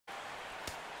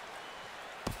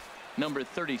Number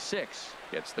 36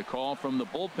 gets the call from the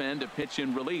bullpen to pitch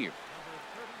in relief.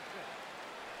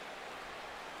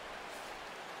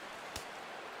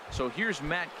 So here's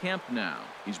Matt Kemp now.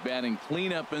 He's batting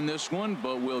cleanup in this one,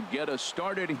 but will get us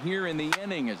started here in the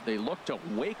inning as they look to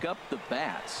wake up the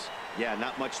bats. Yeah,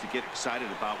 not much to get excited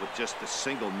about with just a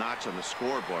single notch on the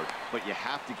scoreboard, but you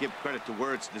have to give credit to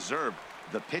where it's deserved.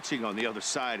 The pitching on the other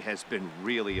side has been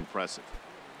really impressive.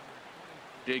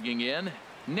 Digging in,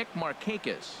 Nick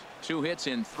Markakis. 2 hits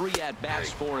in 3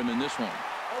 at-bats for him in this one.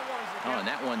 Oh, and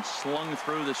that one slung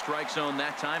through the strike zone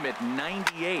that time at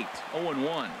 98.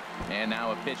 0-1. And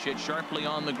now a pitch hit sharply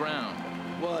on the ground.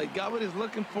 Well, he got what he's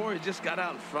looking for. He just got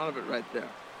out in front of it right there.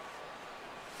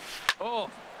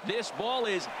 Oh, this ball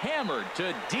is hammered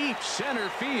to deep center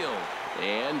field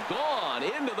and gone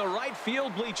into the right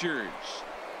field bleachers.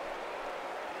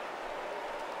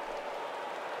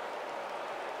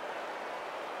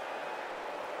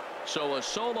 So a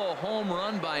solo home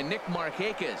run by Nick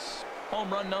Markakis. Home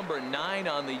run number 9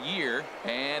 on the year,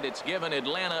 and it's given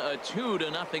Atlanta a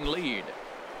 2-0 lead.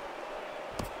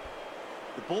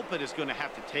 The bullpen is going to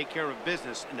have to take care of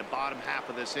business in the bottom half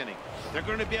of this inning. They're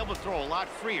going to be able to throw a lot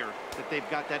freer that they've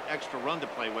got that extra run to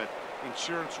play with.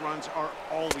 Insurance runs are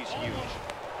always huge.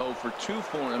 0 for 2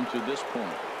 for him to this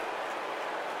point.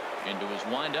 Into his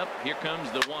windup. Here comes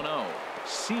the 1-0.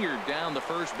 Seared down the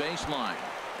first baseline.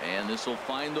 And this will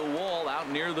find the wall out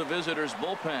near the visitors'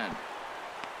 bullpen.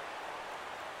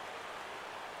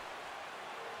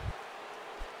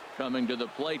 Coming to the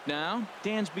plate now,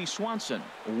 Dansby Swanson.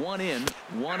 1 in,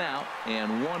 1 out,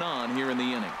 and 1 on here in the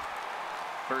inning.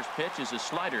 First pitch is a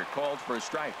slider called for a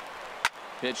strike.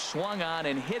 Pitch swung on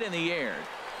and hit in the air.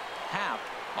 Happ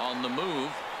on the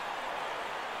move.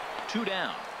 2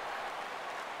 down.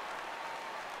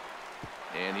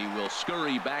 And he will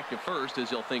scurry back to first as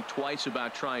he'll think twice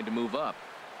about trying to move up.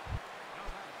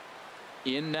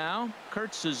 In now,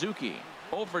 Kurt Suzuki.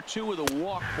 0 for 2 with a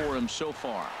walk for him so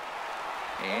far.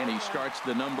 And he starts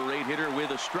the number 8 hitter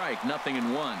with a strike.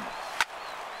 0-1.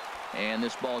 And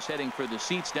this ball's heading for the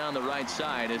seats down the right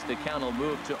side as the count will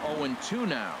move to 0-2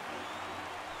 now.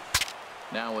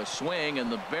 Now a swing,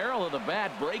 and the barrel of the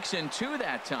bat breaks in 2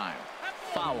 that time.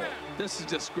 Foul. This is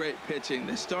just great pitching.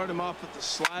 They start him off with the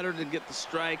slider to get the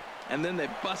strike, and then they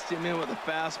bust him in with a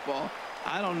fastball.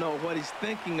 I don't know what he's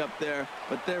thinking up there,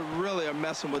 but they really are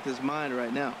messing with his mind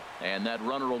right now. And that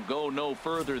runner will go no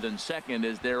further than second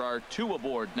as there are 2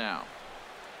 aboard now.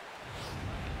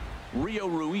 Rio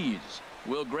Ruiz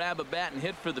will grab a bat and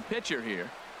hit for the pitcher here.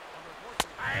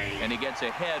 And he gets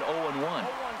ahead 0-1.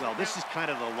 Well, this is kind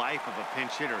of the life of a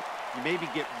pinch hitter. You maybe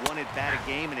get 1 at bat a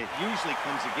game, and it usually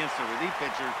comes against a relief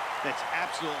pitcher that's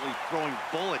absolutely throwing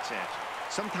bullets at you.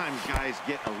 Sometimes guys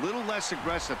get a little less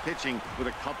aggressive pitching with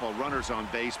a couple of runners on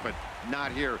base, but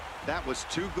not here. That was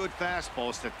 2 good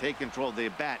fastballs to take control of the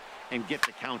bat and get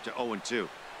the count to 0-2.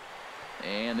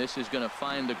 And this is going to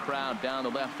find the crowd down the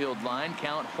left field line.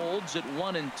 Count holds at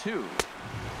 1-2.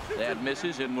 That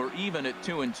misses, and we're even at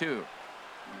 2-2.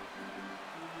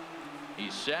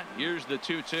 He's set. Here's the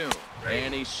 2-2.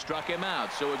 And he struck him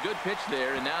out. So a good pitch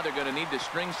there, and now they're going to need to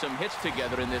string some hits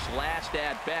together in this last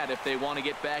at bat if they want to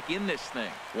get back in this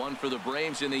thing. 1 for the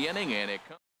Braves in the inning, and it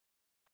comes.